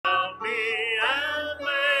me and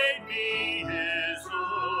made me his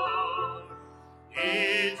own.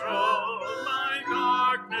 He drove my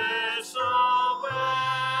darkness away.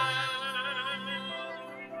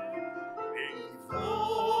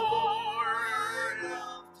 Before I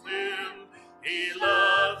loved him, he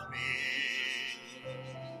loved me.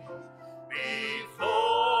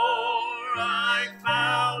 Before I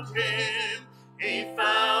found him, he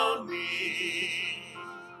found me.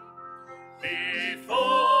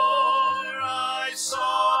 Before I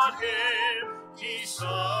sought him, he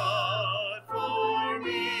sought for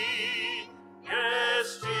me.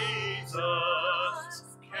 Yes, Jesus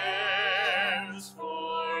cares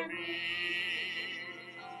for me.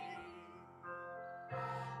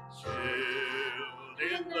 Chilled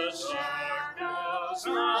in the darkness, I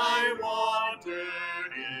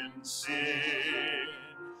wandered in sin,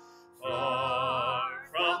 far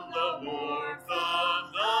from the warmth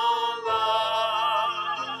of the light.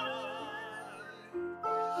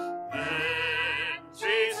 Then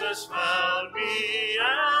Jesus found me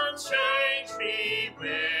and changed me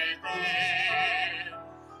within,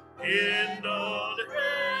 kindled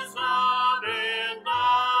his love in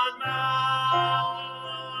the night.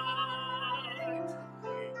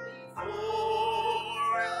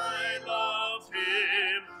 Before I loved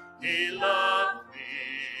him, he loved me.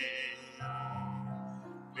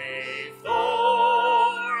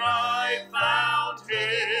 Before I found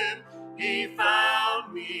him, he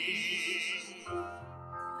found me.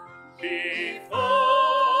 Before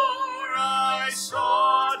I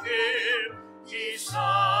sought him, he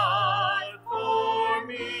sought for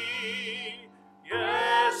me.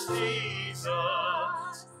 Yes,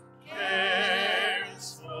 Jesus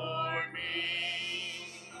cares for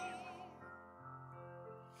me.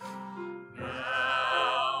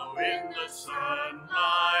 Now in the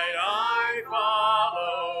sunlight I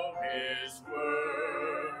follow his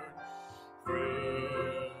word,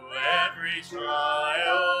 through every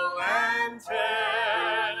trial and test.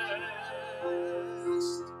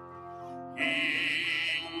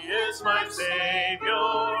 He is my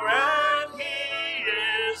Savior and he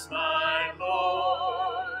is my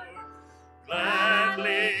Lord.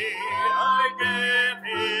 Gladly I give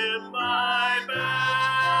him my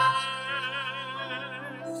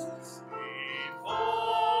best.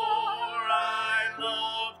 Before I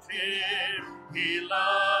loved him, he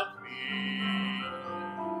loved me.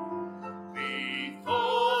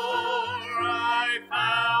 Before I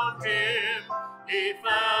found him, he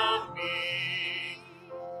found me.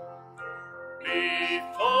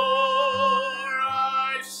 Before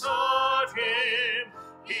I sought him,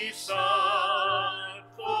 he sought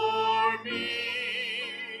for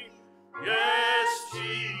me. Yes,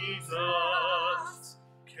 Jesus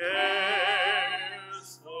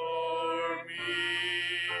cares for me.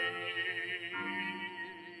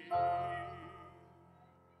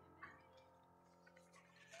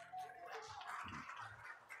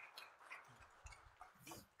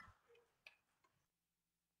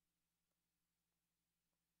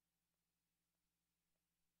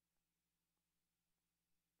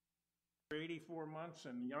 For 84 months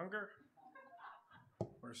and younger,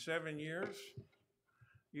 or 7 years,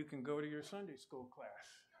 you can go to your Sunday school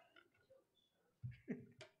class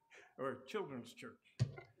or children's church.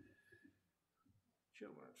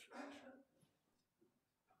 Children's church.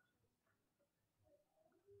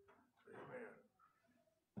 Amen.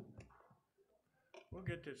 We'll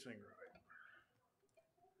get this thing right.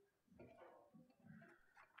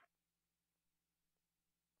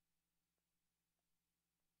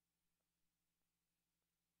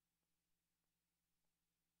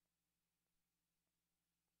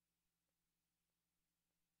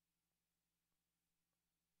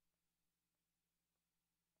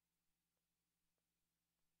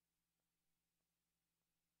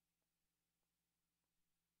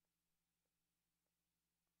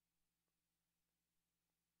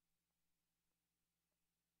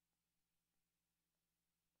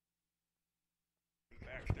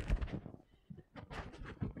 Back there.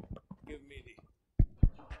 Give me the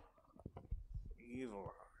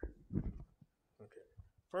evil eye. Okay.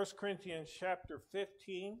 1 Corinthians chapter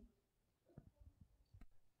 15.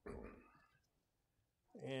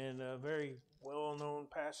 And a very well-known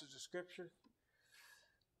passage of Scripture.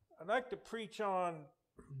 I'd like to preach on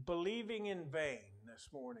believing in vain this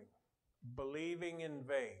morning. Believing in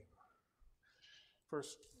vain.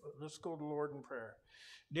 First, let's go to the Lord in prayer.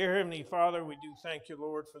 Dear Heavenly Father, we do thank you,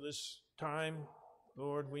 Lord, for this time.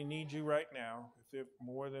 Lord, we need you right now, if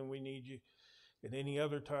more than we need you at any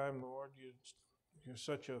other time, Lord. You're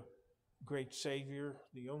such a great Savior,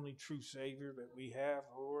 the only true Savior that we have,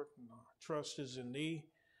 Lord. And our trust is in thee.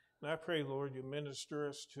 And I pray, Lord, you minister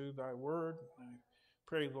us to thy word. I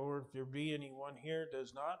pray, Lord, if there be anyone here that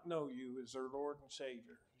does not know you as their Lord and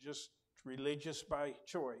Savior, just religious by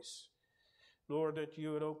choice, Lord, that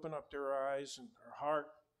you would open up their eyes and their heart,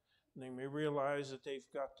 and they may realize that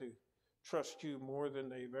they've got to trust you more than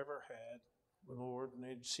they've ever had, Lord, and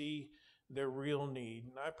they'd see their real need.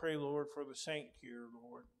 And I pray, Lord, for the saint here,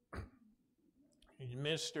 Lord. You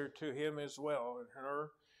minister to him as well and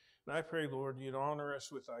her. And I pray, Lord, you'd honor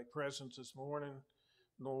us with thy presence this morning,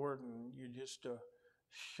 Lord, and you just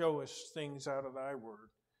show us things out of thy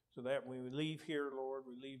word so that when we leave here, Lord,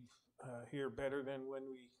 we leave here better than when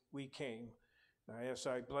we came. And I ask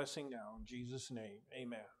thy blessing now in Jesus' name.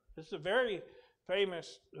 Amen. This is a very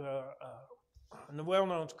famous and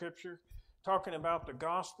well-known scripture talking about the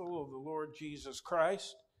gospel of the Lord Jesus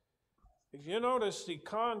Christ. If you notice, the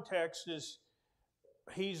context is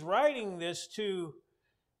he's writing this to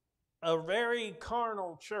a very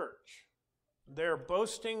carnal church. They're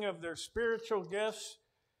boasting of their spiritual gifts,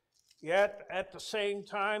 yet at the same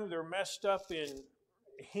time they're messed up in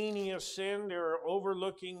heinous sin. They're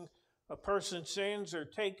overlooking a person's sins. They're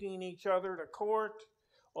taking each other to court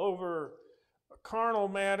over carnal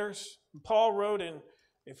matters. Paul wrote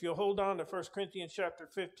if you'll hold on to 1 Corinthians chapter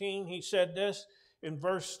 15, he said this in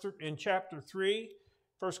chapter 3,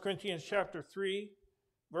 1 Corinthians chapter 3,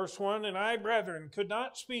 verse 1, "And I, brethren, could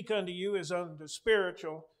not speak unto you as unto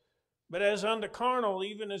spiritual, but as unto carnal,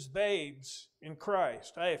 even as babes in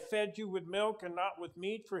Christ. I have fed you with milk and not with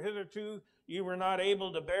meat, for hitherto you were not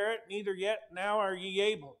able to bear it, neither yet now are ye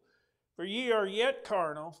able. For ye are yet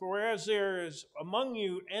carnal, for whereas there is among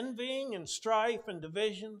you envying and strife and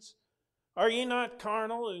divisions, are ye not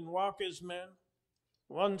carnal and walk as men?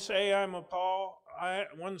 One saith, I am of Paul,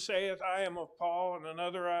 and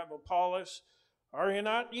another I am of Apollos. Are ye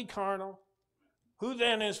not ye carnal? Who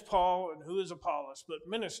then is Paul and who is Apollos, but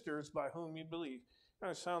ministers by whom ye believe?"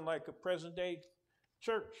 Kind of sound like a present-day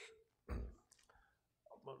church.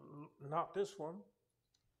 Not this one.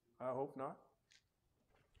 I hope not.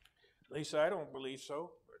 At least I don't believe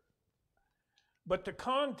so. But the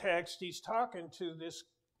context he's talking to this,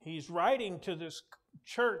 he's writing to this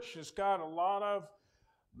church has got a lot of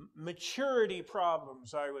maturity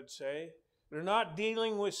problems, I would say. They're not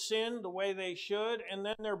dealing with sin the way they should, and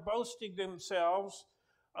then they're boasting themselves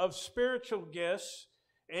of spiritual gifts,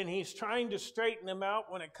 and he's trying to straighten them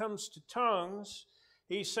out when it comes to tongues.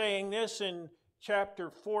 He's saying this in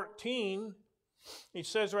chapter 14. He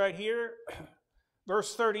says right here,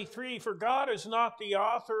 verse 33, "For God is not the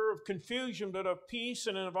author of confusion, but of peace,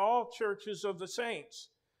 and of all churches of the saints.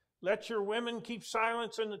 Let your women keep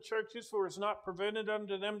silence in the churches, for it is not prevented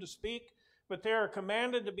unto them to speak, but they are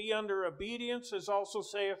commanded to be under obedience, as also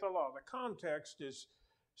saith the law." The context is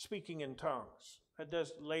speaking in tongues.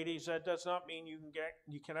 Ladies, that does not mean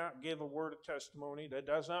you cannot give a word of testimony. That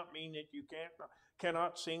does not mean that you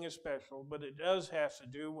cannot sing a special, but it does have to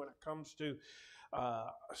do when it comes to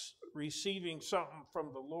receiving something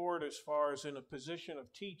from the Lord as far as in a position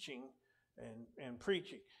of teaching and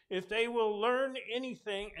preaching. If they will learn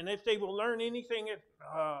anything,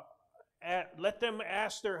 let them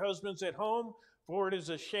ask their husbands at home, for it is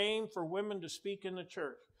a shame for women to speak in the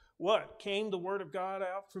church. What? Came the word of God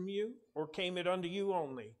out from you, or came it unto you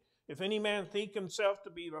only? If any man think himself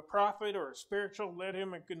to be a prophet or a spiritual, let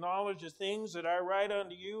him acknowledge the things that I write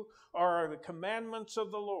unto you are the commandments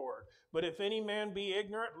of the Lord. But if any man be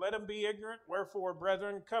ignorant, let him be ignorant. Wherefore,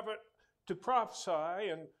 brethren, covet to prophesy,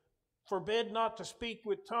 and forbid not to speak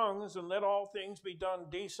with tongues, and let all things be done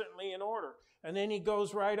decently in order. And then he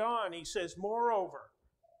goes right on. He says, "Moreover,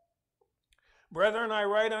 brethren, I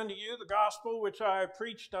write unto you the gospel which I have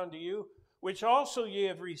preached unto you, which also ye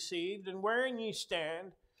have received, and wherein ye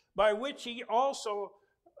stand, by which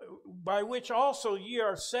also ye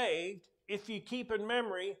are saved, if ye keep in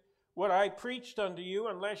memory what I preached unto you,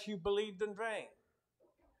 unless you believed in vain.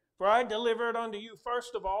 For I delivered unto you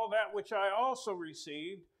first of all that which I also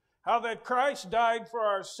received, how that Christ died for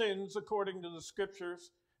our sins according to the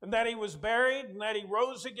Scriptures, and that he was buried, and that he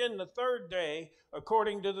rose again the third day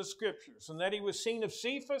according to the Scriptures, and that he was seen of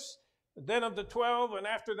Cephas, then of the 12, and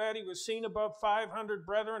after that he was seen above 500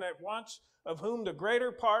 brethren at once, of whom the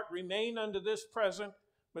greater part remain unto this present,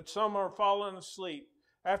 but some are fallen asleep.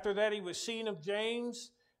 After that he was seen of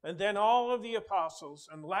James, and then all of the apostles,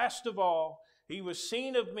 and last of all he was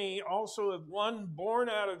seen of me also of one born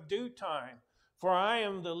out of due time. For I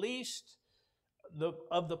am the least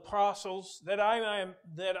of the apostles, that I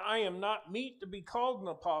am not meet to be called an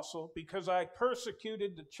apostle, because I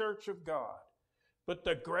persecuted the church of God. But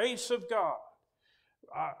the grace of God,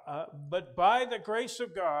 but by the grace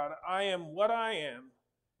of God, I am what I am,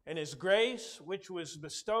 And his grace, which was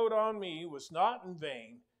bestowed on me, was not in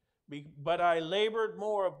vain, but I labored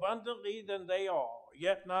more abundantly than they all,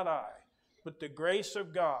 yet not I, but the grace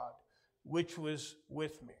of God, which was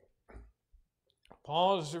with me.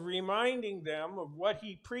 Paul is reminding them of what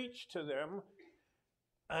he preached to them,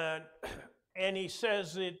 and he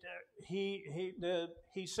says that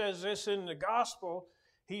he says this in the gospel.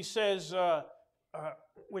 He says,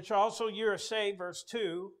 which also you are saved, verse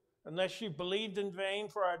 2, unless you believed in vain,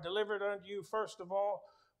 for I delivered unto you first of all,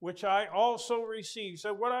 which I also received.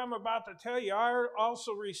 So what I'm about to tell you, I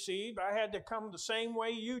also received. I had to come the same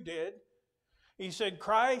way you did. He said,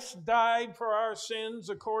 Christ died for our sins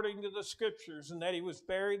according to the Scriptures, and that he was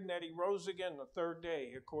buried, and that he rose again the third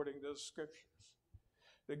day according to the Scriptures.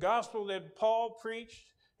 The gospel that Paul preached,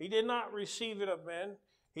 he did not receive it of men.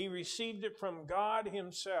 He received it from God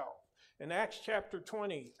himself. In Acts chapter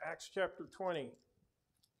 20,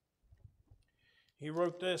 he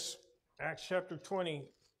wrote this, Acts chapter 20.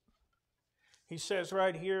 He says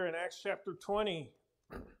right here in Acts chapter 20,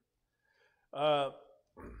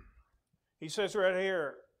 he says right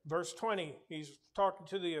here, verse 20, he's talking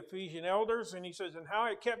to the Ephesian elders, and he says, and how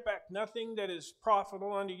I kept back nothing that is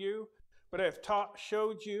profitable unto you, but I have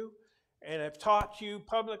showed you, and have taught you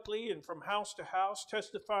publicly and from house to house,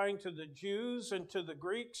 testifying to the Jews and to the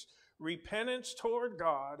Greeks, repentance toward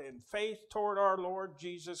God and faith toward our Lord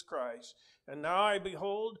Jesus Christ. And now I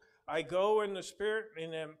behold, I go in the Spirit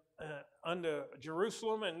and am unto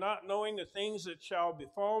Jerusalem, and not knowing the things that shall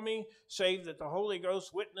befall me, save that the Holy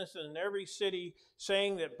Ghost witnesseth in every city,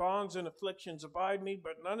 saying that bonds and afflictions abide me,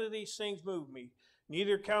 but none of these things move me.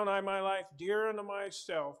 Neither count I my life dear unto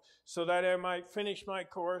myself, so that I might finish my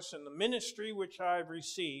course in the ministry which I have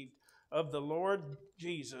received of the Lord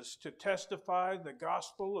Jesus, to testify the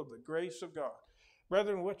gospel of the grace of God.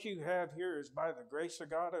 Brethren, what you have here is by the grace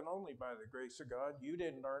of God, and only by the grace of God. You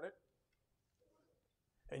didn't earn it.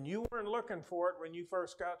 And you weren't looking for it when you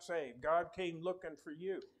first got saved. God came looking for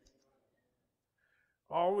you.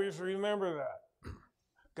 Always remember that.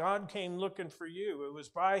 God came looking for you. It was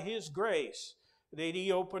by his grace that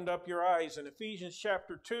he opened up your eyes. In Ephesians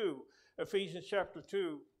chapter 2,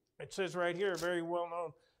 it says right here, a very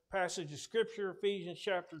well-known passage of Scripture, Ephesians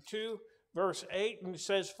chapter 2, verse 8, and it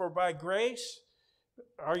says, for by grace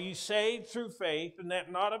are you saved through faith, and that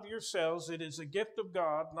not of yourselves, it is a gift of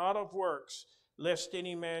God, not of works, lest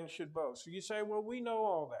any man should boast. So you say, well, we know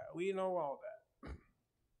all that. We know all that.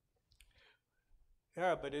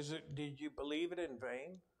 Yeah, but did you believe it in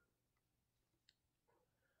vain?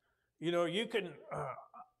 You know, you can,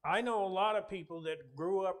 I know a lot of people that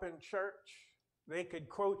grew up in church. They could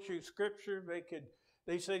quote you scripture.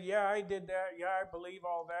 They said, yeah, I did that. Yeah, I believe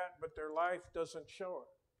all that, but their life doesn't show it.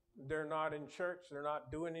 They're not in church. They're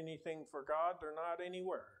not doing anything for God. They're not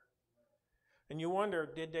anywhere. And you wonder,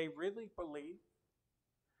 did they really believe?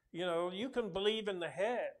 You know, you can believe in the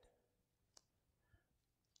head,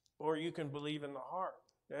 or you can believe in the heart.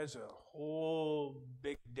 There's a whole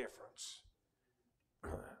big difference.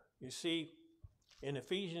 You see, in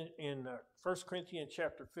 1 Corinthians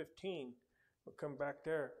chapter 15, we'll come back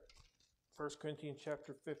there. 1 Corinthians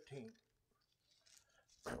chapter 15.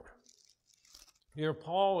 Here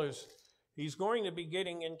Paul he's going to be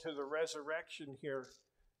getting into the resurrection here.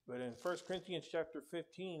 But in 1 Corinthians chapter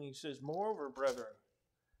 15, he says, moreover, brethren,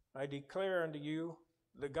 I declare unto you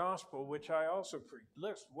the gospel which I also preach.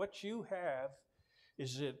 Listen, what you have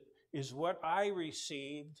is what I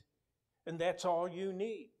received, and that's all you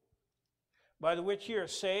need. By the which ye are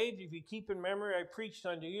saved, if you keep in memory, I preached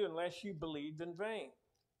unto you, unless you believed in vain.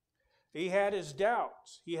 He had his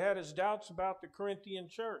doubts. He had his doubts about the Corinthian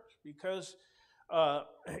church, because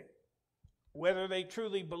whether they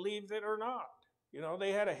truly believed it or not. You know,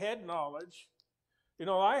 they had a head knowledge. You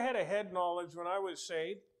know, I had a head knowledge when I was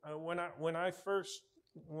saved.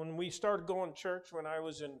 When we started going to church, when I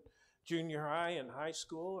was in junior high and high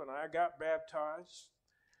school, and I got baptized.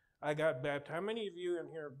 How many of you in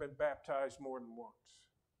here have been baptized more than once?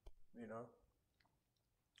 You know,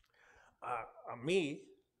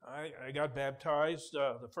 I got baptized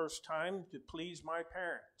the first time to please my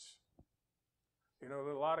parents. You know,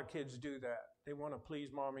 a lot of kids do that. They want to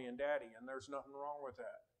please mommy and daddy, and there's nothing wrong with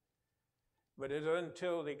that. But it's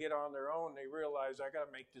until they get on their own, they realize, I got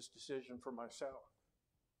to make this decision for myself.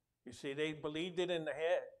 You see, they believed it in the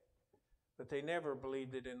head, but they never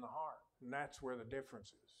believed it in the heart. And that's where the difference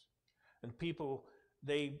is. And people,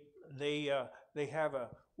 they have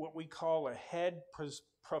what we call a head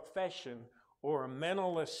profession or a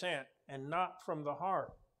mental assent, and not from the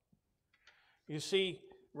heart. You see,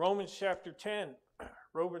 Romans chapter 10.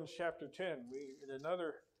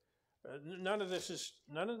 None of this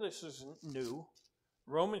is new.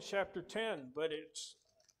 Romans chapter 10, but it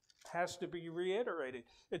has to be reiterated.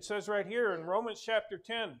 It says right here in Romans chapter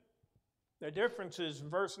 10, the difference is in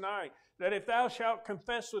verse 9, that if thou shalt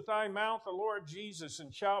confess with thy mouth the Lord Jesus,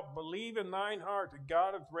 and shalt believe in thine heart that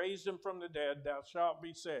God hath raised him from the dead, thou shalt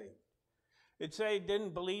be saved. It say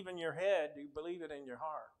didn't believe in your head, you believe it in your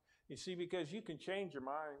heart. You see, because you can change your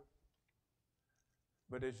mind,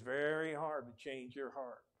 but it's very hard to change your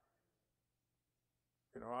heart.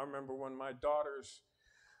 I remember when my daughters,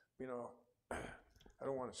 I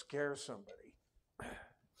don't want to scare somebody,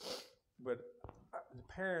 but the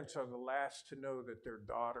parents are the last to know that their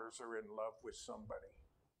daughters are in love with somebody.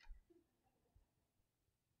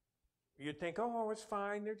 You'd think, oh, it's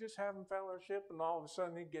fine, they're just having fellowship, and all of a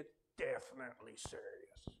sudden they get definitely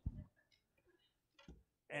serious.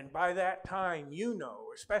 And by that time,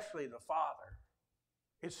 especially the father,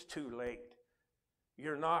 it's too late.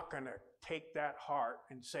 You're not going to take that heart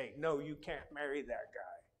and say, no, you can't marry that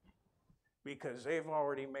guy. Because they've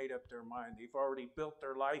already made up their mind. They've already built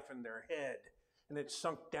their life in their head. And it's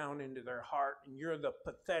sunk down into their heart. And you're the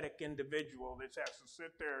pathetic individual that has to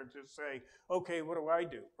sit there and just say, okay, what do I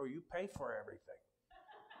do? Oh, you pay for everything.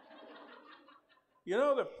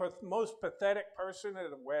 The most pathetic person at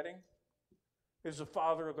a wedding is the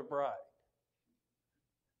father of the bride.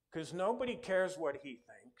 Because nobody cares what he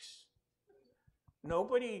thinks.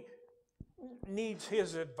 Nobody needs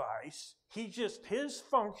his advice. His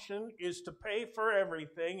function is to pay for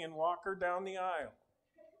everything and walk her down the aisle.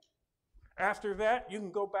 After that, you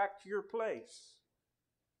can go back to your place.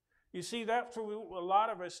 You see, that's what a lot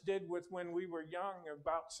of us did when we were young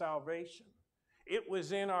about salvation. It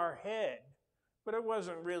was in our head, but it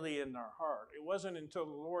wasn't really in our heart. It wasn't until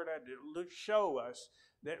the Lord had to show us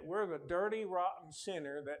that we're the dirty, rotten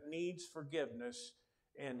sinner that needs forgiveness,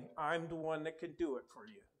 and I'm the one that can do it for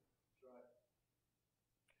you.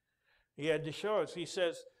 He had to show us. He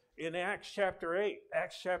says in Acts chapter 8,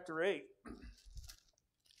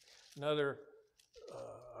 another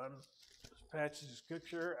passage of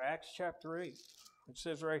Scripture, Acts chapter 8. It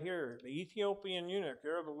says right here, the Ethiopian eunuch,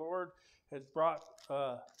 there the Lord has brought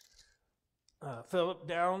Philip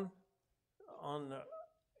down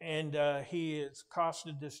and he has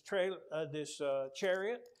costed this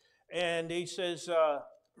chariot, and he says,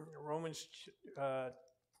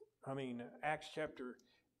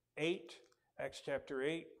 Acts chapter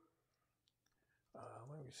 8.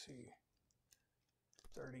 Let me see.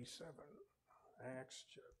 37. Acts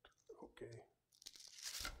chapter. Okay.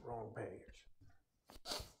 Wrong page.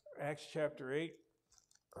 Acts chapter 8.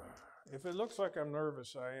 If it looks like I'm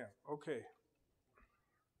nervous, I am. Okay.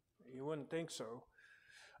 You wouldn't think so.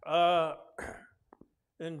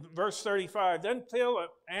 In verse 35, then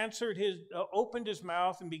Philip opened his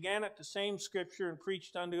mouth and began at the same scripture and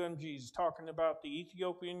preached unto him Jesus, talking about the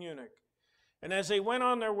Ethiopian eunuch. And as they went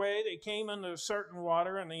on their way, they came unto a certain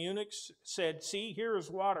water, and the eunuch said, see, here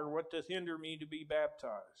is water, what doth hinder me to be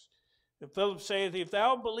baptized? And Philip saith, if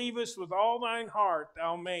thou believest with all thine heart,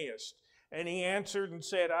 thou mayest. And he answered and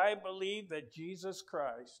said, I believe that Jesus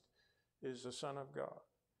Christ is the Son of God.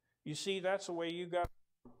 You see, that's the way you got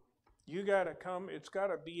to come. It's got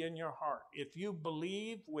to be in your heart. If you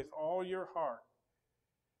believe with all your heart,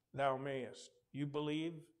 thou mayest. You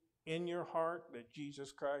believe in your heart that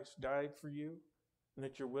Jesus Christ died for you and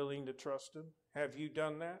that you're willing to trust him. Have you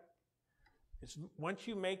done that? Once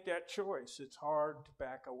you make that choice, it's hard to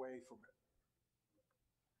back away from it.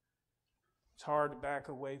 It's hard to back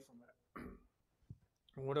away from it.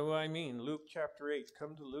 What do I mean? Luke chapter 8.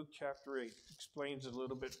 Come to Luke chapter 8. It explains it a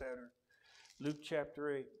little bit better. Luke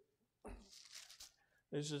chapter 8.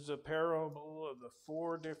 This is a parable of the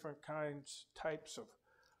 4 different types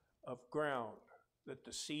of ground that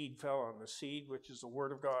the seed fell on. The seed, which is the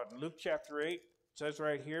word of God. In Luke chapter 8, it says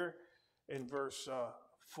right here in verse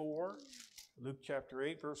 4. Luke chapter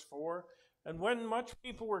 8, verse 4. And when much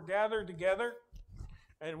people were gathered together,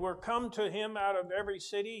 and were come to him out of every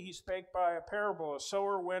city, he spake by a parable. A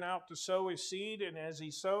sower went out to sow his seed, and as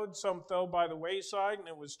he sowed, some fell by the wayside, and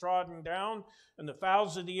it was trodden down, and the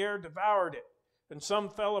fowls of the air devoured it. And some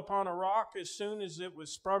fell upon a rock. As soon as it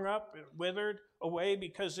was sprung up, it withered away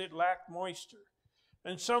because it lacked moisture.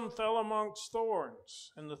 And some fell amongst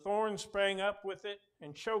thorns, and the thorns sprang up with it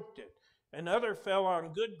and choked it. And other fell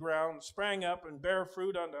on good ground, sprang up, and bare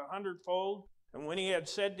fruit unto 100-fold. And when he had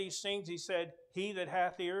said these things, he said, he that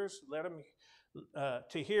hath ears, let him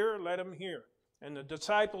to hear, let him hear. And the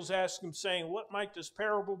disciples asked him, saying, what might this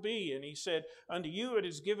parable be? And he said, unto you it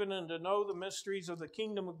is given unto know the mysteries of the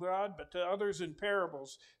kingdom of God, but to others in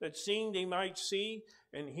parables, that seeing they might see,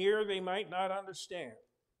 and hear they might not understand.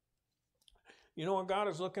 You know what God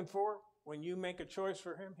is looking for? when you make a choice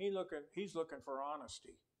for him, he's looking for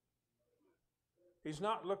honesty. He's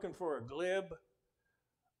not looking for a glib,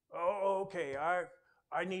 oh, okay,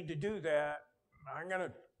 I need to do that. I'm going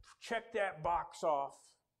to check that box off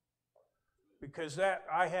because that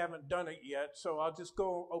I haven't done it yet. So I'll just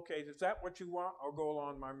go, okay, is that what you want? I'll go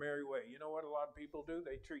along my merry way. You know what a lot of people do?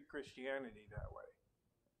 They treat Christianity that way.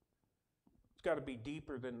 It's got to be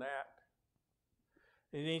deeper than that.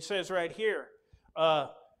 And he says right here,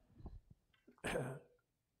 now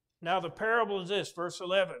the parable is this, verse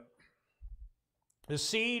 11. The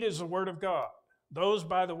seed is the word of God. Those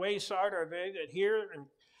by the wayside are they that hear, and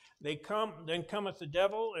then cometh the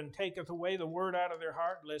devil and taketh away the word out of their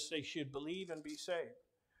heart, lest they should believe and be saved.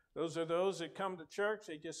 Those are those that come to church,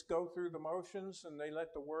 they just go through the motions, and they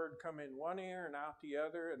let the word come in one ear and out the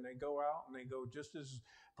other, and they go out, and they go just as,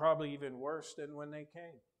 probably even worse than when they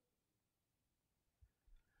came.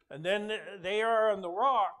 And then they are on the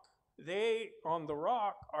rock. They on the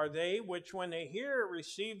rock are they which when they hear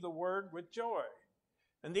receive the word with joy.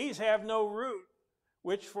 And these have no root,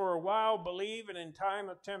 which for a while believe and in time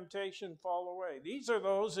of temptation fall away. These are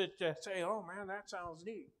those that say, oh man, that sounds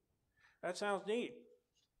neat. That sounds neat.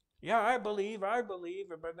 Yeah, I believe,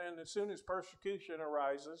 but then as soon as persecution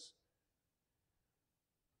arises,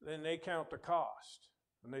 then they count the cost.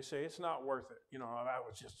 And they say, it's not worth it. You know, that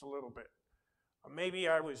was just a little bit. Maybe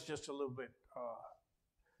I was just a little bit,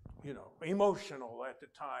 emotional at the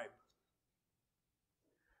time.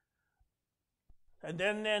 And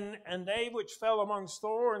then they which fell amongst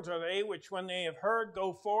thorns are they which when they have heard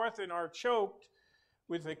go forth and are choked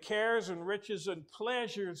with the cares and riches and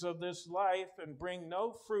pleasures of this life and bring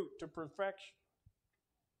no fruit to perfection.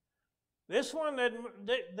 This one, that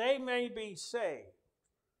they may be saved.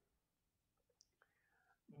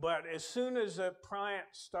 But as soon as a plant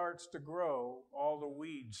starts to grow, all the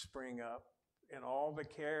weeds spring up and all the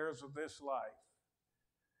cares of this life,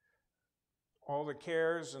 all the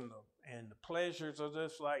cares and the pleasures of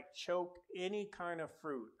this life choke any kind of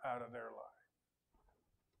fruit out of their life.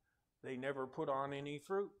 They never put on any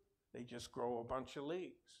fruit. They just grow a bunch of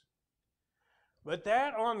leaves. But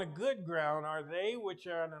that on the good ground are they which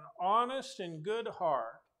are an honest and good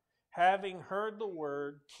heart, having heard the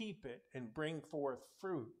word, keep it, and bring forth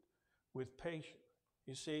fruit with patience.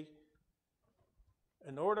 You see,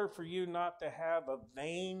 in order for you not to have a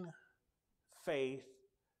vain faith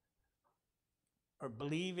or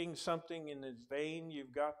believing something in this vain,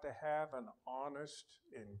 you've got to have an honest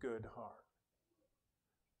and good heart.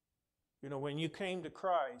 You know, when you came to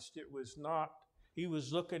Christ, it was not, he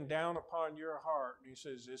was looking down upon your heart and he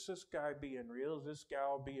says, is this guy being real? Is this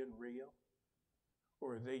gal being real?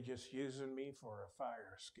 Or are they just using me for a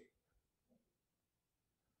fire escape?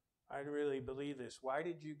 I really believe this. Why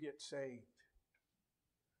did you get saved?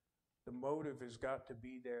 The motive has got to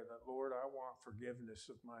be there that, Lord, I want forgiveness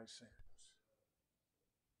of my sins.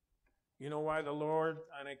 You know why the Lord,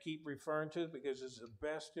 and I keep referring to it because it's the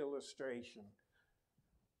best illustration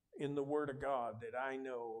in the Word of God that I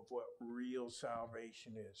know of what real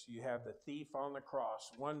salvation is. You have the thief on the cross.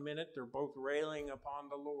 1 minute they're both railing upon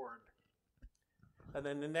the Lord. And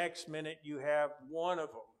then the next minute you have one of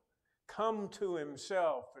them come to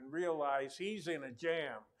himself and realize he's in a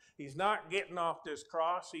jam. He's not getting off this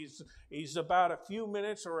cross. He's about a few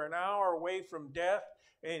minutes or an hour away from death.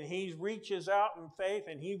 And he reaches out in faith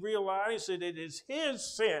and he realizes that it is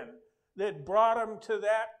his sin that brought him to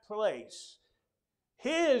that place.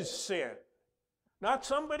 His sin, not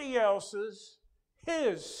somebody else's.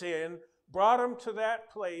 His sin brought him to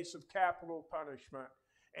that place of capital punishment.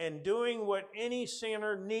 And doing what any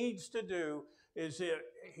sinner needs to do is that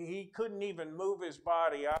he couldn't even move his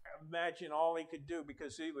body. I imagine all he could do,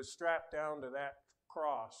 because he was strapped down to that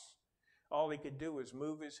cross, all he could do was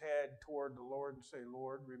move his head toward the Lord and say,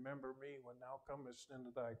 Lord, remember me when thou comest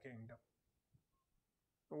into thy kingdom.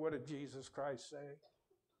 And what did Jesus Christ say?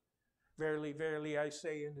 Verily, verily, I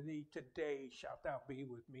say unto thee, today shalt thou be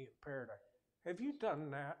with me in paradise. Have you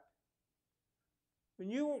done that?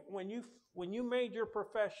 When you made your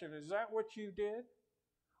profession, is that what you did?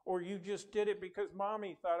 Or you just did it because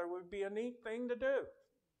mommy thought it would be a neat thing to do?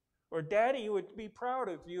 Or daddy would be proud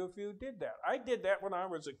of you if you did that. I did that when I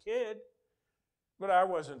was a kid, but I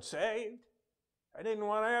wasn't saved. I didn't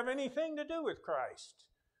want to have anything to do with Christ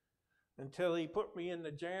until he put me in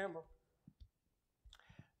the jam,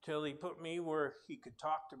 till he put me where he could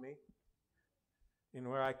talk to me and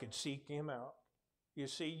where I could seek him out. You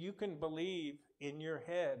see, you can believe in your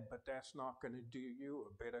head, but that's not going to do you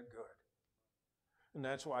a bit of good. And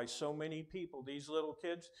that's why so many people, these little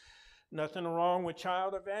kids, Nothing wrong with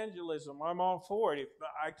child evangelism. I'm all for it.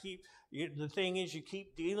 The thing is, you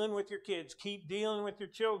keep dealing with your kids, keep dealing with your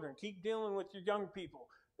children, keep dealing with your young people.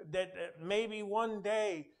 That maybe one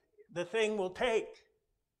day the thing will take.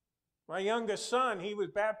 My youngest son, he was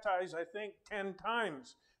baptized, I think, 10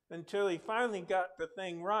 times until he finally got the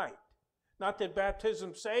thing right. Not that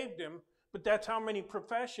baptism saved him, but that's how many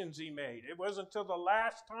professions he made. It wasn't until the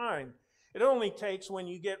last time. It only takes when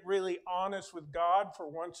you get really honest with God for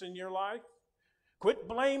once in your life. Quit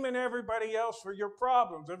blaming everybody else for your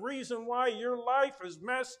problems. The reason why your life is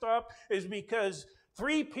messed up is because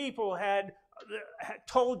 3 people had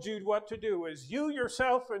told you what to do. Is you,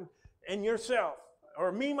 yourself, and yourself.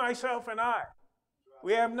 Or me, myself, and I.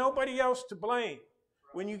 We have nobody else to blame.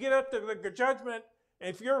 When you get up to the judgment,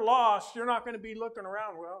 if you're lost, you're not going to be looking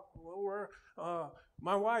around. Well,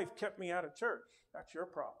 my wife kept me out of church. That's your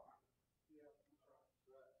problem.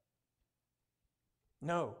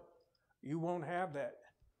 No, you won't have that.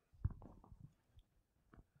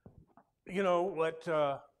 You know what?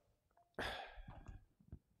 The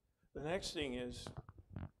next thing is,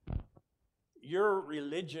 your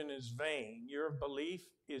religion is vain, your belief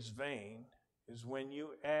is vain, is when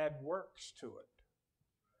you add works to it.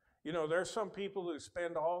 You know, there's some people who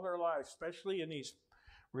spend all their life, especially in these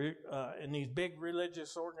big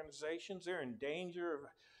religious organizations, they're in danger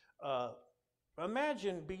of,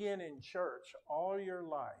 imagine being in church all your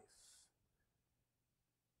life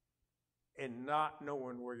and not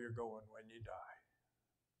knowing where you're going when you die.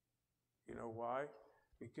 You know why?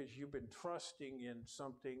 Because you've been trusting in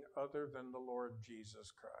something other than the Lord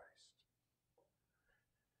Jesus Christ.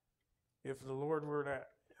 If the Lord were to,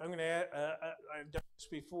 I'm going to add, I've done this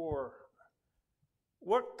before.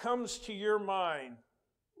 What comes to your mind,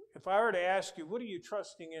 if I were to ask you, what are you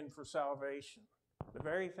trusting in for salvation? The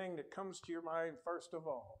very thing that comes to your mind first of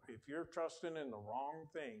all. If you're trusting in the wrong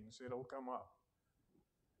things, it'll come up.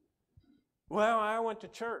 Well, I went to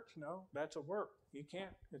church. No, that's a work. You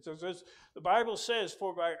can't. It says, the Bible says,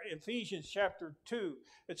 Ephesians chapter 2,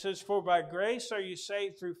 it says, for by grace are you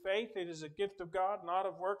saved through faith. It is a gift of God, not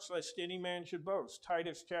of works, lest any man should boast.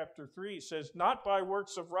 Titus chapter 3 says, not by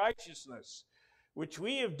works of righteousness, which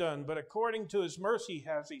we have done, but according to his mercy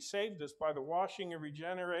has he saved us by the washing of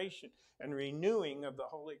regeneration and renewing of the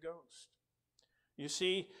Holy Ghost. You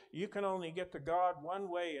see, you can only get to God one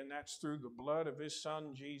way, and that's through the blood of his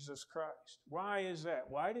Son, Jesus Christ. Why is that?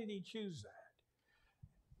 Why did he choose that?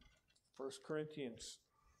 1 Corinthians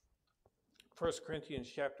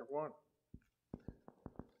chapter 1.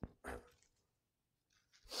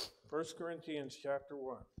 1 Corinthians chapter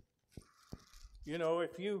 1. You know,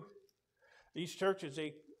 these churches,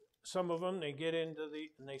 some of them, they get into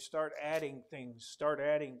and they start adding things.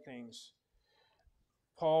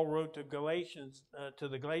 Paul wrote to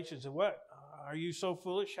the Galatians, what? Are you so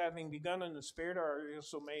foolish, having begun in the Spirit, or are you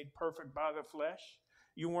also made perfect by the flesh?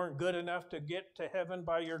 You weren't good enough to get to heaven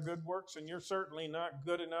by your good works, and you're certainly not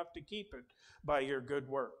good enough to keep it by your good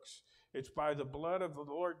works. It's by the blood of the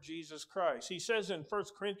Lord Jesus Christ. He says in 1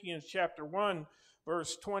 Corinthians chapter 1,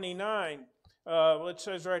 verse 29, it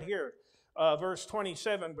says right here, verse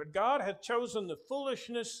 27, but God hath chosen the foolish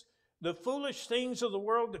things of the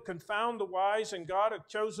world to confound the wise, and God hath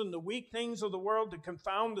chosen the weak things of the world to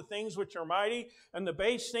confound the things which are mighty, and the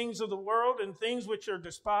base things of the world and things which are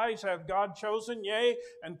despised hath God chosen, yea,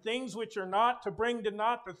 and things which are not, to bring to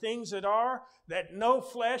naught the things that are, that no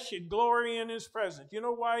flesh should glory in his presence. You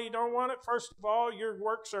know why you don't want it? First of all, your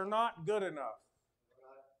works are not good enough.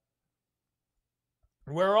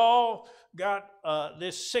 We're all got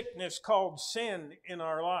this sickness called sin in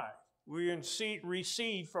our life. We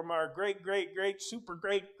received from our great, super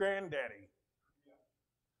great granddaddy.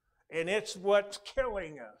 And it's what's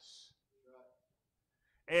killing us.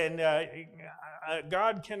 And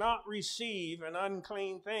God cannot receive an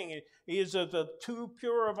unclean thing. He is of the too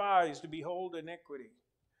pure of eyes to behold iniquity.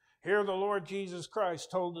 Here the Lord Jesus Christ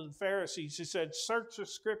told the Pharisees, he said, search the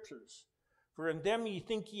scriptures, for in them ye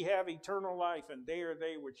think ye have eternal life, and they are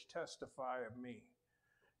they which testify of me.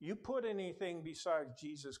 You put anything besides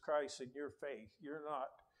Jesus Christ in your faith,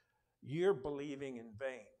 you're believing in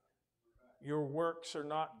vain. Your works are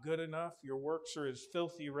not good enough. Your works are as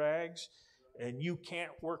filthy rags, and you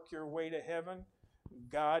can't work your way to heaven.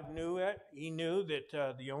 God knew it. He knew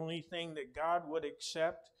that the only thing that God would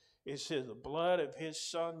accept is the blood of his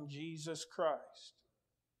Son, Jesus Christ.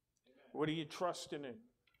 What are you trusting in?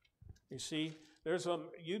 You see,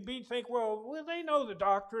 you'd think, well, they know the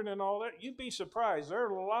doctrine and all that. You'd be surprised. There are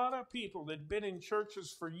a lot of people that have been in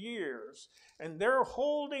churches for years, and they're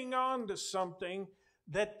holding on to something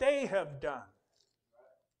that they have done.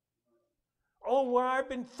 Oh, well, I've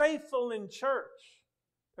been faithful in church.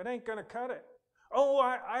 That ain't going to cut it. Oh,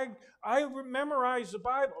 I memorize the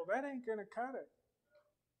Bible. That ain't going to cut it.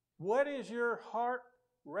 What is your heart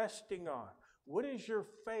resting on? What is your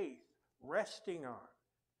faith resting on?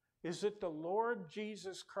 Is it the Lord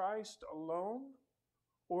Jesus Christ alone?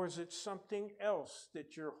 Or is it something else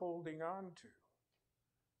that you're holding on to?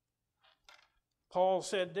 Paul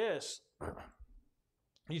said this.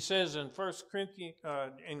 He says in 1 Corinthians,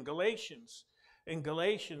 in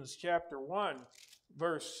Galatians chapter 1,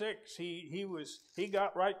 verse 6, he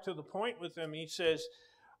got right to the point with them. He says,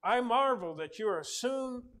 I marvel that you are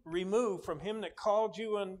soon removed from him that called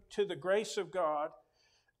you unto the grace of God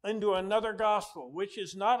into another gospel, which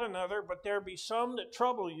is not another, but there be some that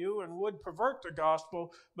trouble you and would pervert the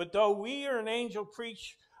gospel. But though we or an angel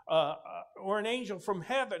preach, or an angel from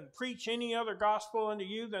heaven preach any other gospel unto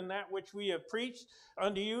you than that which we have preached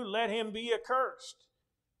unto you, let him be accursed.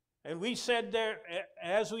 And we said there,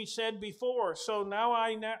 as we said before, so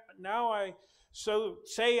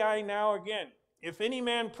say I now again, if any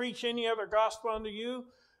man preach any other gospel unto you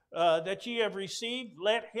that ye have received,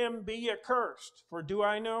 let him be accursed. For do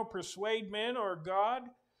I now persuade men or God?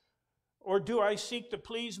 Or do I seek to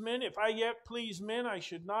please men? If I yet please men, I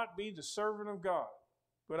should not be the servant of God.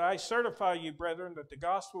 But I certify you, brethren, that the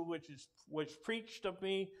gospel which preached of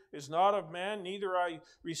me is not of man, neither I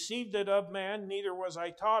received it of man, neither was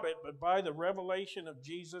I taught it, but by the revelation of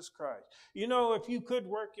Jesus Christ. You know, if you could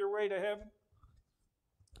work your way to heaven,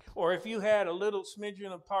 or if you had a little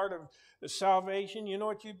smidgen of part of the salvation, you know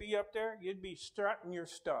what you'd be up there? You'd be strutting your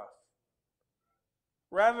stuff.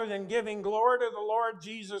 Rather than giving glory to the Lord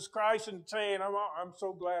Jesus Christ and saying, I'm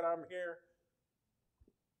so glad I'm here.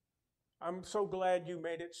 I'm so glad you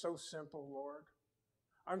made it so simple, Lord.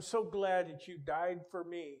 I'm so glad that you died for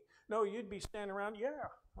me. No, you'd be standing around, yeah,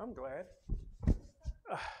 I'm glad.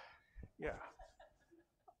 Yeah.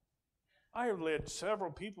 I have led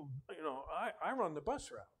several people, I run the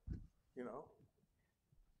bus route,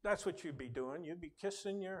 That's what you'd be doing. You'd be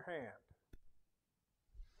kissing your hand.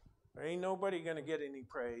 There ain't nobody going to get any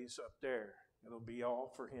praise up there. It'll be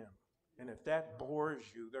all for him. And if that bores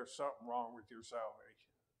you, there's something wrong with your salvation.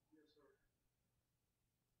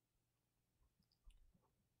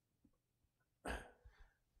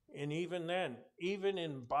 And even then, even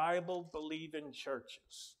in Bible-believing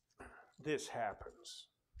churches, this happens.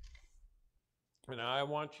 And I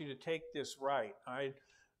want you to take this right. I'm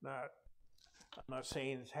not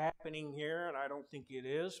saying it's happening here, and I don't think it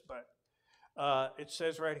is, but it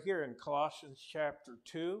says right here in Colossians chapter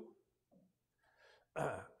 2,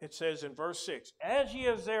 it says in verse 6, as ye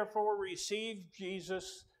have therefore received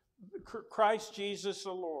Christ Jesus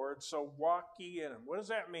the Lord, so walk ye in him. What does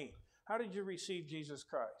that mean? How did you receive Jesus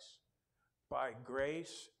Christ? By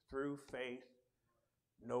grace through faith,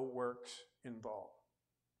 no works involved.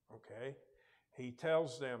 Okay? He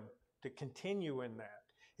tells them to continue in that.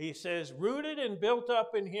 He says, rooted and built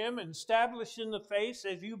up in him, and established in the faith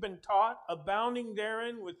as you've been taught, abounding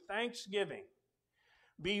therein with thanksgiving.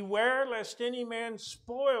 Beware lest any man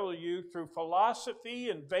spoil you through philosophy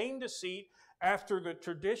and vain deceit, after the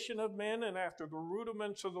tradition of men and after the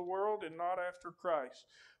rudiments of the world, and not after Christ.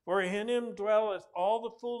 For in him dwelleth all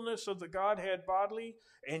the fullness of the Godhead bodily,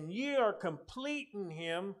 and ye are complete in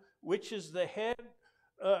him, which is the head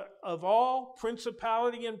of all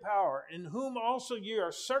principality and power, in whom also ye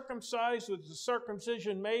are circumcised with the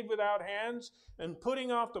circumcision made without hands, and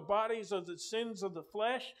putting off the bodies of the sins of the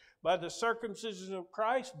flesh by the circumcision of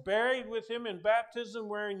Christ, buried with him in baptism,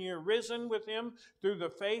 wherein ye are risen with him through the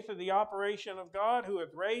faith of the operation of God, who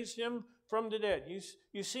hath raised him from the dead.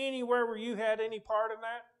 You see anywhere where you had any part in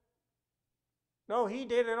that? No, he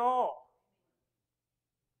did it all.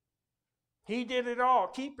 He did it all.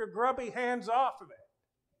 Keep your grubby hands off of it.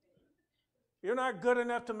 You're not good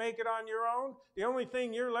enough to make it on your own. The only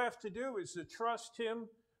thing you're left to do is to trust him,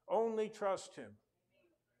 only trust him.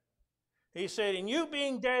 He said, and you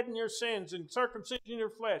being dead in your sins and circumcision in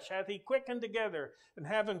your flesh, hath he quickened together, and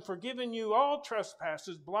having forgiven you all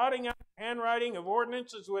trespasses, blotting out the handwriting of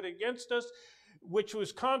ordinances which against us, which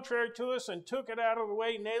was contrary to us, and took it out of the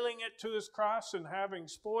way, nailing it to his cross, and having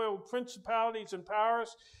spoiled principalities and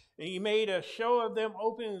powers, and he made a show of them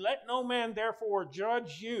open. Let no man therefore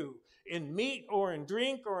judge you in meat or in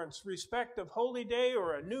drink or in respect of holy day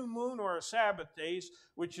or a new moon or a Sabbath days,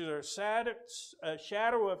 which are a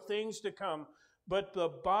shadow of things to come. But the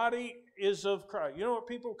body is of Christ. You know what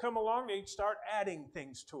people come along, they start adding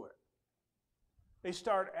things to it. They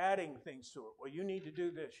start adding things to it. Well, you need to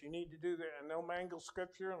do this, you need to do that. And they'll mangle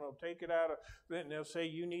scripture and they'll take it out of it and they'll say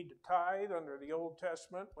you need to tithe under the Old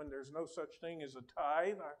Testament when there's no such thing as a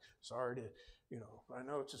tithe. Sorry to, I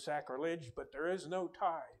know it's a sacrilege, but there is no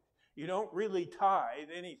tithe. You don't really tithe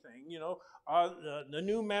anything. You know,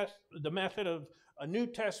 the method of a New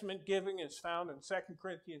Testament giving is found in 2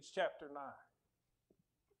 Corinthians chapter 9.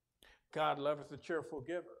 God loveth a cheerful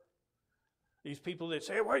giver. These people that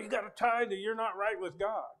say, well, you got to tithe or you're not right with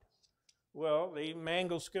God. Well, they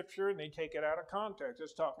mangle Scripture and they take it out of context.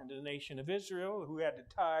 It's talking to the nation of Israel who had to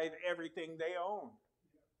tithe everything they owned.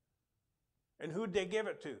 And who did they give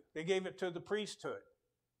it to? They gave it to the priesthood.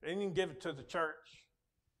 They didn't give it to the church.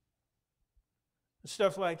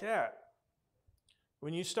 Stuff like that.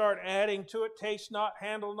 When you start adding to it, taste not,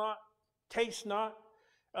 handle not, taste not,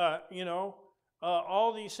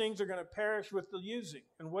 all these things are going to perish with the using.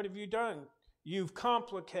 And what have you done? You've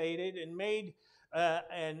complicated and made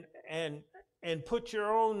and put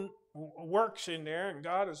your own works in there, and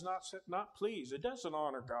God is not pleased. It doesn't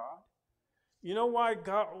honor God. You know why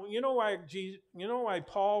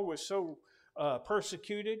Paul was so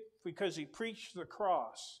persecuted? Because he preached the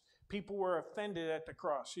cross. People were offended at the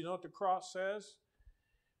cross. You know what the cross says?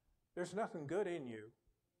 There's nothing good in you.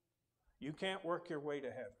 You can't work your way to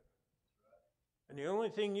heaven. And the only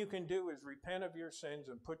thing you can do is repent of your sins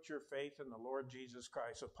and put your faith in the Lord Jesus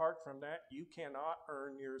Christ. Apart from that, you cannot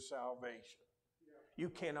earn your salvation. You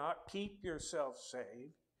cannot keep yourself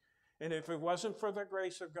saved. And if it wasn't for the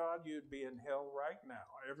grace of God, you'd be in hell right now,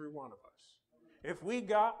 every one of us. If we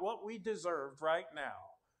got what we deserved right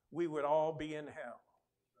now, we would all be in hell.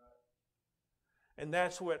 And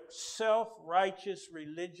that's what self-righteous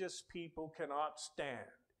religious people cannot stand.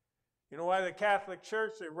 You know why the Catholic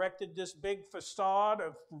Church erected this big facade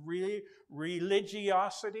of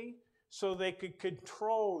religiosity? So they could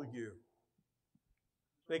control you.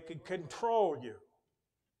 They could control you.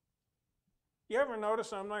 You ever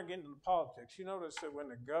notice, I'm not getting into politics, you notice that when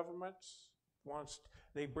the government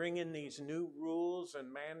they bring in these new rules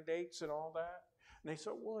and mandates and all that, and they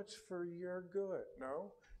say, well, it's for your good.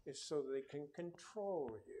 No, it's so they can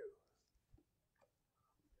control you.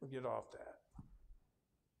 We'll get off that.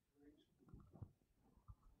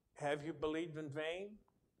 Have you believed in vain?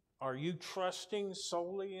 Are you trusting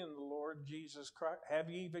solely in the Lord Jesus Christ? Have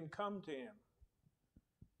you even come to Him?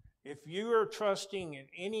 If you are trusting in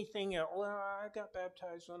anything else, well, I got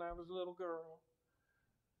baptized when I was a little girl.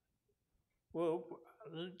 Well,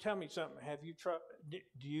 tell me something.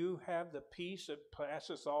 Do you have the peace that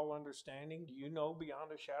passes all understanding? Do you know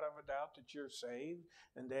beyond a shadow of a doubt that you're saved?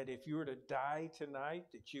 And that if you were to die tonight,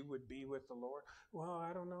 that you would be with the Lord? Well,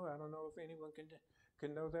 I don't know. I don't know if anyone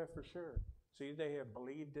can know that for sure. See, they have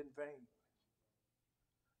believed in vain.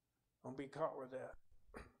 Don't be caught with that.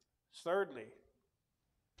 Thirdly,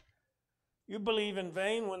 you believe in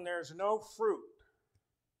vain when there's no fruit.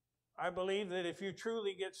 I believe that if you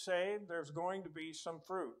truly get saved, there's going to be some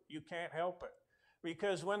fruit. You can't help it.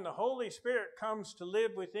 Because when the Holy Spirit comes to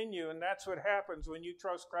live within you, and that's what happens when you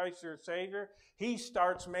trust Christ your Savior, He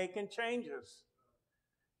starts making changes.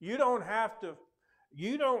 You don't have to,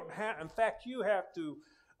 in fact, you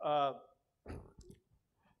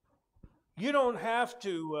don't have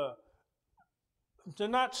to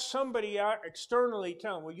not somebody out externally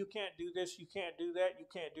telling, well, you can't do this, you can't do that, you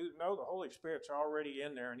can't do. No, the Holy Spirit's already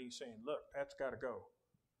in there, and He's saying, look, that's got to go.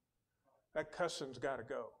 That cussing's got to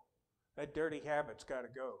go. That dirty habit's got to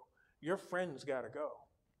go. Your friends got to go,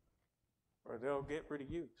 or they'll get rid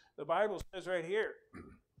of you. The Bible says right here,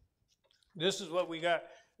 this is what we got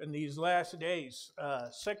in these last days.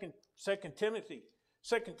 2 Timothy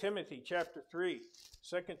chapter 3.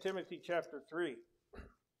 2 Timothy chapter 3.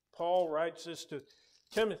 Paul writes this to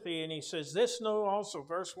Timothy, and he says, this know also,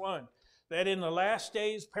 verse 1, that in the last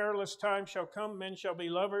days perilous times shall come. Men shall be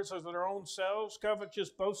lovers of their own selves, covetous,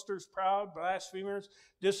 boasters, proud, blasphemers,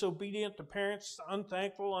 disobedient to parents,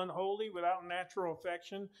 unthankful, unholy, without natural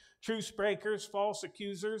affection, truce breakers, false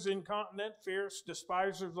accusers, incontinent, fierce,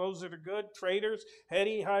 despisers of those that are good, traitors,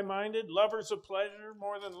 heady, high-minded, lovers of pleasure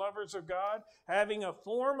more than lovers of God, having a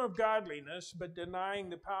form of godliness, but denying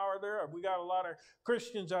the power thereof. We got a lot of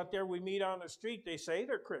Christians out there we meet on the street. They say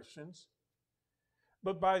they're Christians,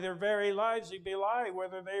 but by their very lives they belie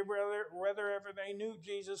whether ever they knew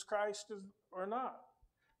Jesus Christ or not.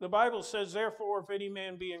 The Bible says, therefore, if any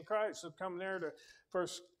man be in Christ, so come there to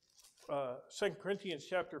 2 Corinthians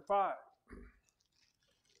chapter 5.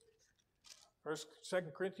 2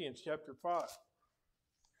 Corinthians chapter 5.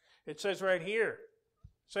 It says right here,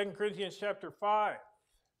 2 Corinthians chapter 5,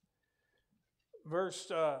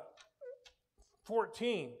 verse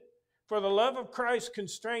 14. For the love of Christ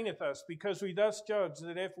constraineth us, because we thus judge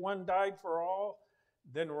that if one died for all,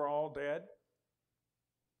 then we're all dead.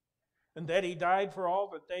 And that He died for all,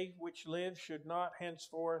 that they which live should not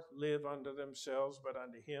henceforth live unto themselves, but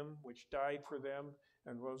unto Him which died for them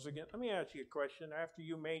and rose again. Let me ask you a question. After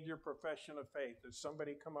you made your profession of faith, does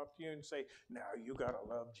somebody come up to you and say, now you got to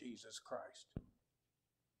love Jesus Christ?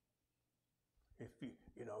 If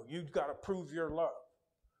you've got to prove your love.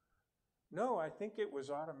 No, I think it was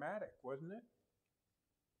automatic, wasn't it?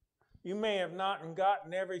 You may have not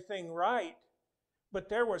gotten everything right, but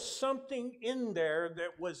there was something in there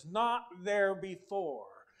that was not there before.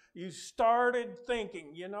 You started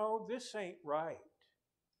thinking, this ain't right.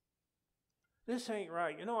 This ain't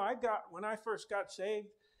right. When I first got saved,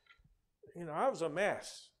 I was a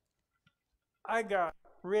mess. I got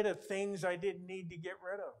rid of things I didn't need to get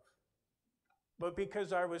rid of. But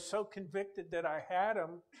because I was so convicted that I had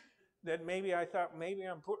them, that maybe I thought, maybe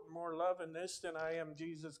I'm putting more love in this than I am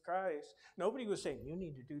Jesus Christ. Nobody was saying, you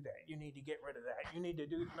need to do that. You need to get rid of that. You need to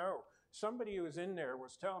do, no. Somebody who was in there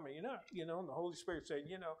was telling me, and the Holy Spirit said,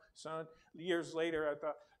 son, years later I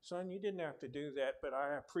thought, son, you didn't have to do that, but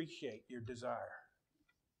I appreciate your desire.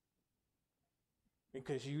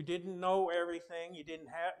 Because you didn't know everything, you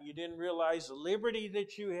didn't realize the liberty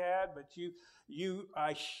that you had, but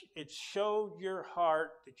it showed your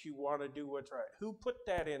heart that you want to do what's right. Who put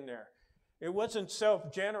that in there? It wasn't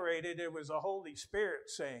self-generated, it was the Holy Spirit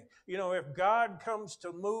saying, if God comes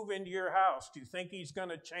to move into your house, do you think He's going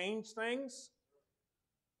to change things?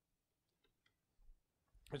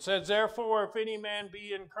 It says, therefore, if any man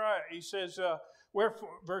be in Christ, he says, wherefore,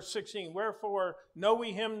 verse 16, wherefore know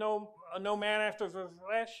we him no man after the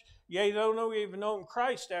flesh, yea, though no we have known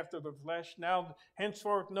Christ after the flesh, now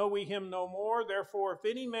henceforth know we him no more. Therefore, if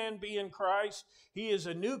any man be in Christ, he is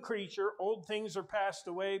a new creature. Old things are passed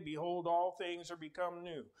away. Behold, all things are become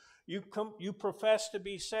new. You profess to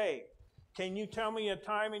be saved. Can you tell me a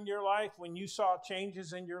time in your life when you saw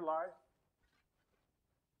changes in your life?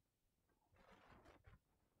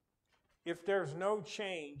 If there's no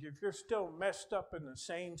change, if you're still messed up in the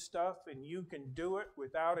same stuff and you can do it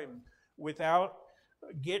without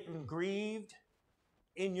getting grieved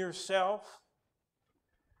in yourself,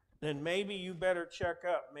 then maybe you better check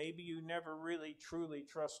up. Maybe you never really truly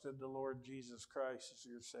trusted the Lord Jesus Christ as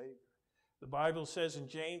your Savior. The Bible says in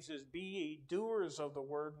James, be ye doers of the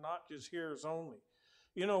word, not just hearers only.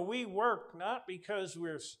 We work not because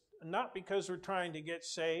we're trying to get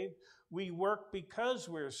saved. We work because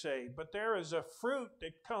we're saved. But there is a fruit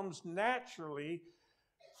that comes naturally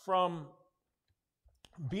from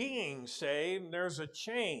being saved. There's a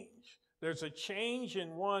change. There's a change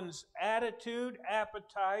in one's attitude,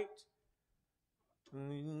 appetite,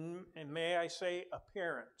 and may I say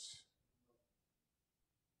appearance.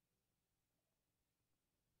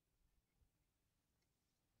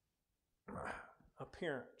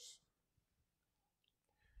 Appearance.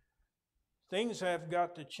 Things have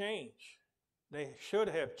got to change. They should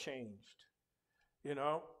have changed,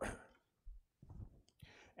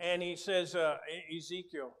 And he says,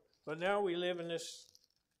 Ezekiel, but now we live in this,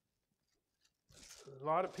 a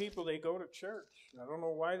lot of people, they go to church. I don't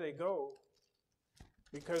know why they go.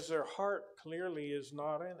 Because their heart clearly is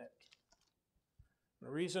not in it.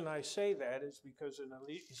 The reason I say that is because in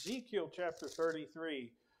Ezekiel chapter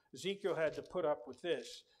 33, Ezekiel had to put up with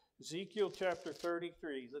this. Ezekiel chapter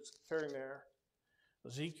 33, let's turn there.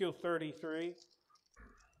 Ezekiel 33,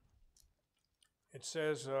 it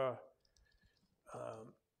says,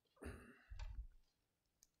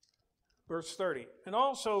 verse 30, and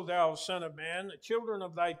also thou, son of man, the children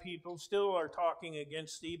of thy people still are talking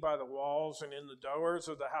against thee by the walls and in the doors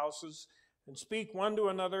of the houses, and speak one to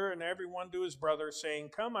another, and every one to his brother, saying,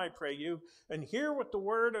 come, I pray you, and hear what the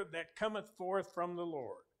word that cometh forth from the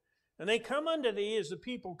Lord. And they come unto thee as the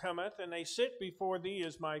people cometh, and they sit before thee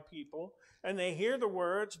as my people, and they hear the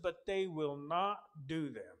words, but they will not do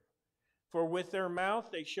them. For with their mouth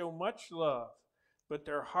they show much love, but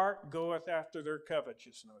their heart goeth after their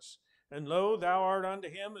covetousness. And lo, thou art unto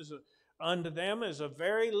them as a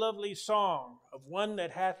very lovely song of one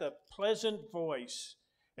that hath a pleasant voice,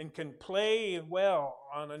 and can play well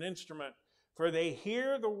on an instrument. For they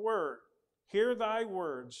hear the word, hear thy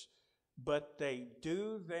words, but they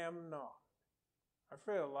do them not. I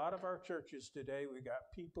feel a lot of our churches today, we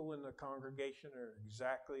got people in the congregation that are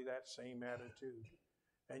exactly that same attitude.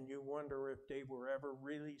 And you wonder if they were ever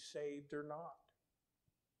really saved or not.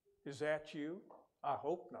 Is that you? I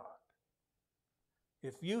hope not.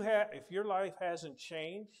 If your life hasn't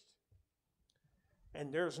changed,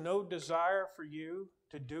 and there's no desire for you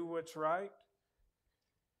to do what's right,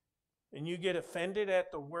 and you get offended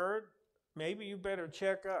at the word, maybe you better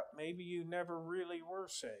check up. Maybe you never really were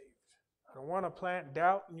saved. I don't want to plant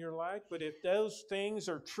doubt in your life, but if those things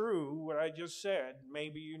are true, what I just said,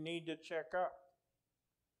 maybe you need to check up.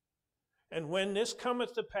 And when this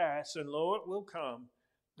cometh to pass, and lo, it will come,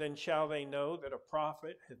 then shall they know that a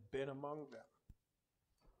prophet hath been among them.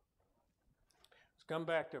 Let's come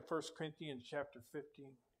back to 1 Corinthians chapter 15.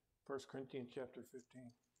 1 Corinthians chapter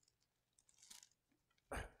 15.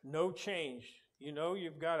 No change. You know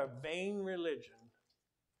you've got a vain religion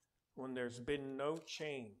when there's been no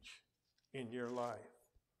change in your life.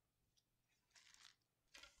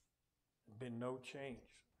 Been no change.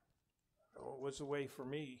 Oh, it was the way for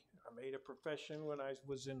me. I made a profession when I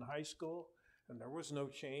was in high school, and there was no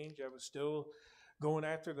change. I was still going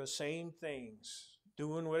after the same things,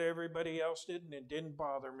 doing what everybody else did, and it didn't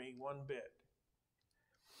bother me one bit.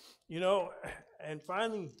 You know, and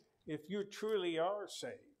finally, if you truly are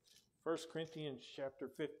saved, 1 Corinthians chapter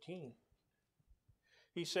 15,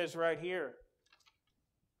 he says right here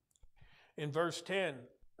in verse 10,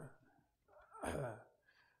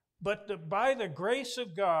 but by the grace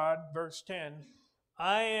of God, verse 10,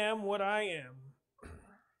 I am what I am.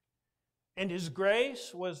 And his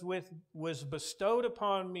grace was bestowed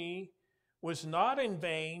upon me, was not in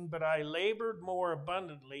vain, but I labored more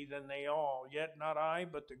abundantly than they all. Yet not I,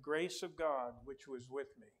 but the grace of God which was with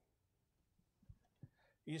me.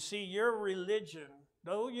 You see, your religion,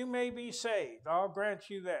 though you may be saved, I'll grant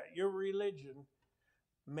you that, your religion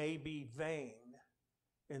may be vain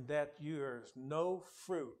in that there's no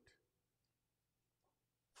fruit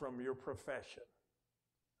from your profession.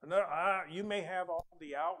 You may have all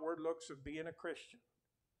the outward looks of being a Christian.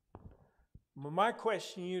 But my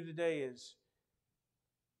question to you today is,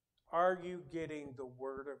 are you getting the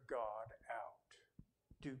Word of God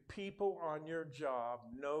out? Do people on your job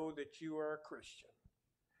know that you are a Christian?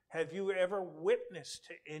 Have you ever witnessed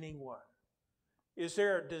to anyone? Is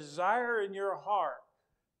there a desire in your heart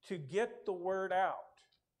to get the Word out?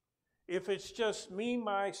 If it's just me,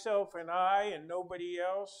 myself, and I, and nobody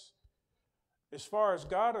else, as far as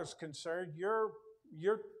God is concerned, your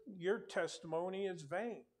testimony is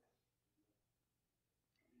vain.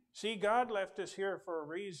 See, God left us here for a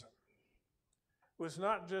reason. It was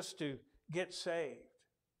not just to get saved.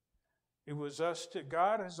 It was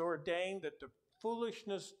God has ordained that the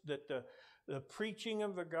foolishness, that the preaching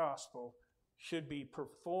of the gospel should be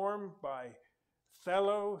performed by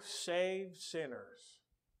fellow saved sinners.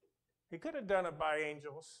 He could have done it by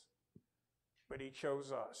angels, but he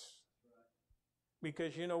chose us.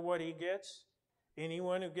 Because you know what he gets?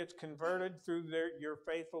 Anyone who gets converted through your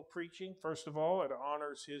faithful preaching, first of all, it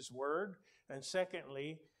honors his word. And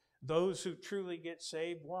secondly, those who truly get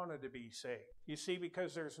saved wanted to be saved. You see,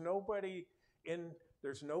 because there's nobody in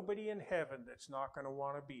heaven that's not going to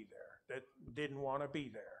want to be there, that didn't want to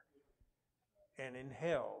be there. And in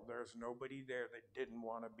hell, there's nobody there that didn't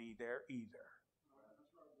want to be there either.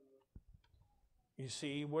 You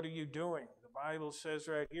see, what are you doing? The Bible says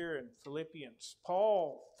right here in Philippians,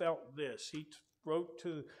 Paul felt this. He wrote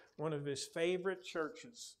to one of his favorite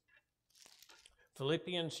churches,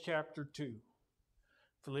 Philippians chapter 2.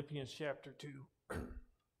 Philippians chapter 2.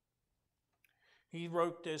 He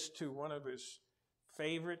wrote this to one of his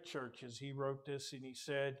favorite churches. He wrote this and he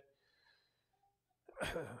said,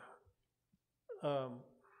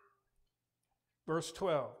 verse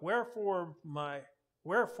 12, Wherefore, my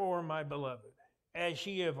beloved, as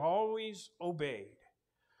ye have always obeyed,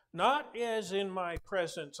 not as in my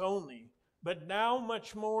presence only, but now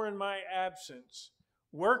much more in my absence,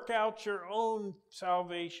 work out your own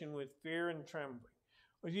salvation with fear and trembling.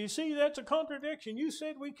 Well, you see, that's a contradiction. You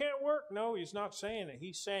said we can't work. No, he's not saying it.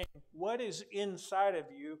 He's saying what is inside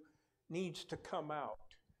of you needs to come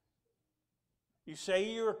out. You say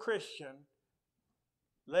you're a Christian,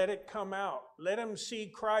 let it come out. Let them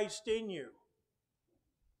see Christ in you.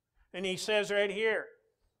 And he says right here,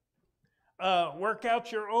 work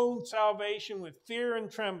out your own salvation with fear and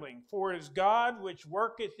trembling, for it is God which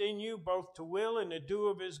worketh in you both to will and to do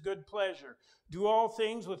of his good pleasure. Do all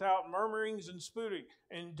things without murmurings and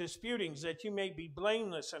disputings, that you may be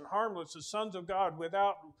blameless and harmless, the sons of God,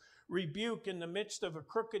 without rebuke in the midst of a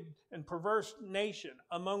crooked and perverse nation,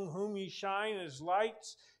 among whom ye shine as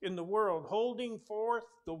lights in the world, holding forth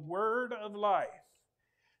the word of life,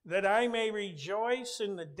 that I may rejoice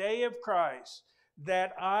in the day of Christ,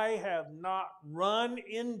 that I have not run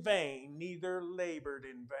in vain, neither labored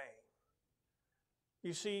in vain.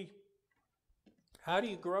 You see, how do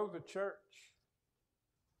you grow the church?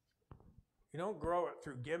 You don't grow it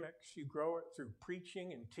through gimmicks. You grow it through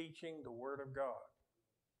preaching and teaching the Word of God.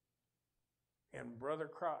 And Brother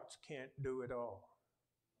Krotz can't do it all.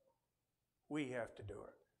 We have to do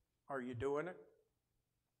it. Are you doing it?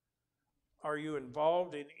 Are you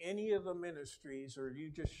involved in any of the ministries, or you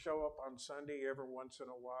just show up on Sunday every once in a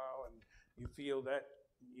while and you feel that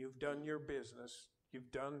you've done your business,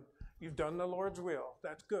 you've done the Lord's will?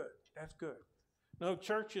 That's good. That's good. No,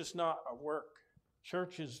 church is not a work.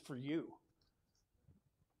 Church is for you.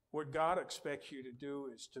 What God expects you to do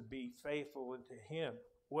is to be faithful unto Him.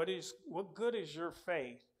 What good is your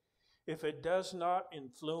faith if it does not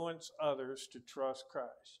influence others to trust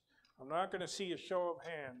Christ? I'm not going to see a show of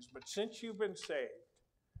hands, but since you've been saved,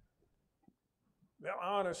 be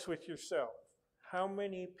honest with yourself. How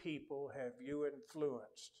many people have you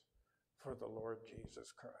influenced for the Lord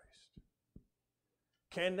Jesus Christ?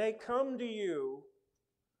 Can they come to you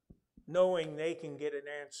knowing they can get an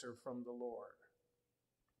answer from the Lord?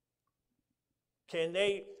 Can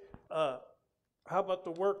they, how about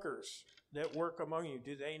the workers that work among you?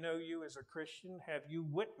 Do they know you as a Christian? Have you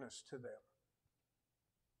witnessed to them?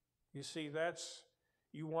 You see,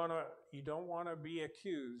 you don't want to be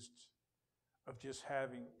accused of just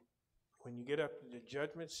having, when you get up to the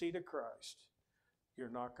judgment seat of Christ, you're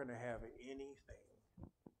not going to have anything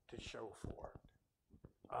to show for it.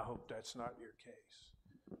 I hope that's not your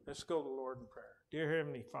case. Let's go to the Lord in prayer. Dear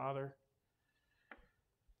Heavenly Father,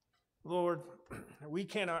 Lord, we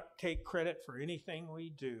cannot take credit for anything we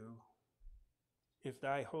do if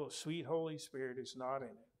Thy sweet Holy Spirit is not in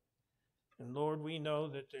it. And Lord, we know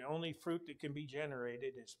that the only fruit that can be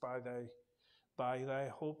generated is by Thy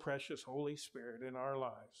whole precious Holy Spirit in our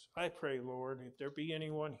lives. I pray, Lord, if there be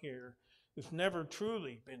anyone here who's never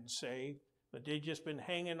truly been saved, but they've just been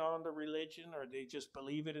hanging on to religion or they just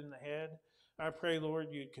believe it in the head, I pray, Lord,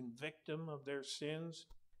 you'd convict them of their sins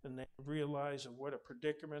and they realize of what a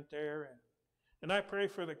predicament they're in. And I pray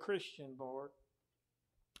for the Christian, Lord.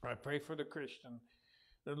 I pray for the Christian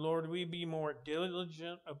that, Lord, we be more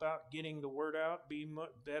diligent about getting the word out, be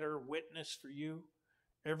better witness for you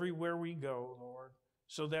everywhere we go, Lord,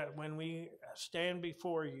 so that when we stand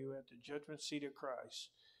before you at the judgment seat of Christ,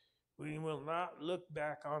 we will not look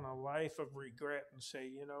back on a life of regret and say,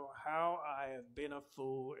 you know, how I have been a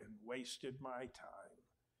fool and wasted my time.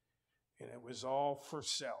 And it was all for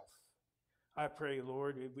self. I pray,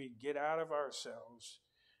 Lord, that we get out of ourselves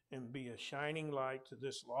and be a shining light to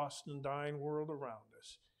this lost and dying world around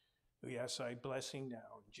us. We ask thy blessing now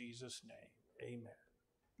in Jesus' name. Amen.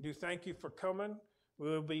 Do thank you for coming.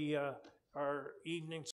 We'll be our evening